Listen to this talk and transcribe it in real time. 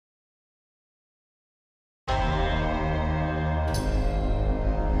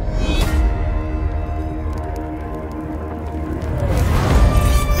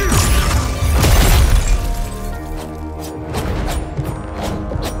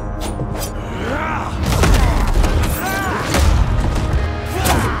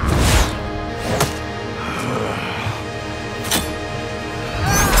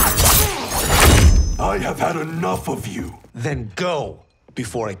had enough of you. Then go,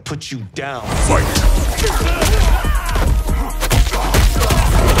 before I put you down. Fight!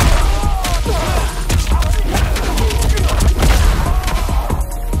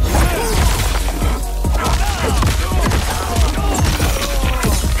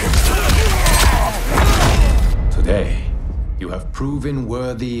 Today, you have proven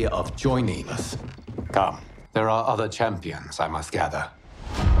worthy of joining us. Come, there are other champions I must gather.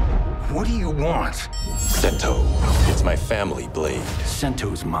 What do you want? Sento. It's my family blade.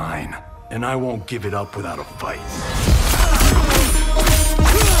 Sento's mine, and I won't give it up without a fight.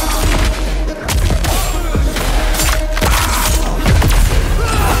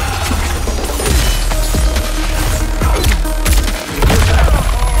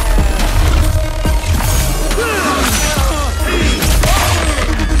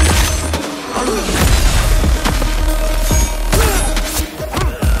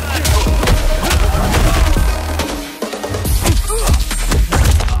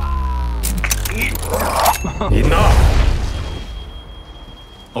 Enough!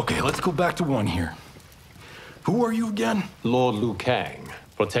 Okay, let's go back to one here. Who are you again? Lord Liu Kang,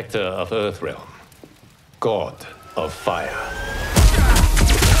 protector of Earthrealm, god of fire.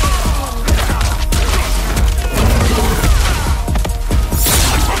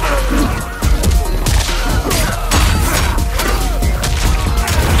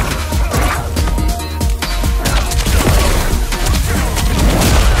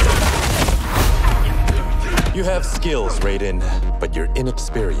 You have skills, Raiden, but you're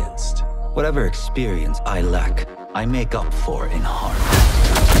inexperienced. Whatever experience I lack, I make up for in heart.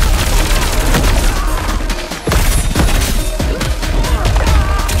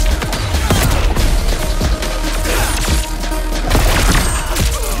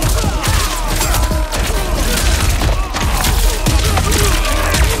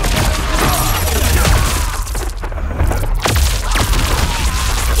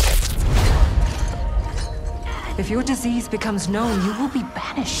 If your disease becomes known, you will be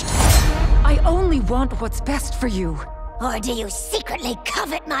banished. I only want what's best for you. Or do you secretly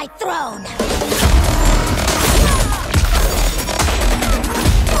covet my throne?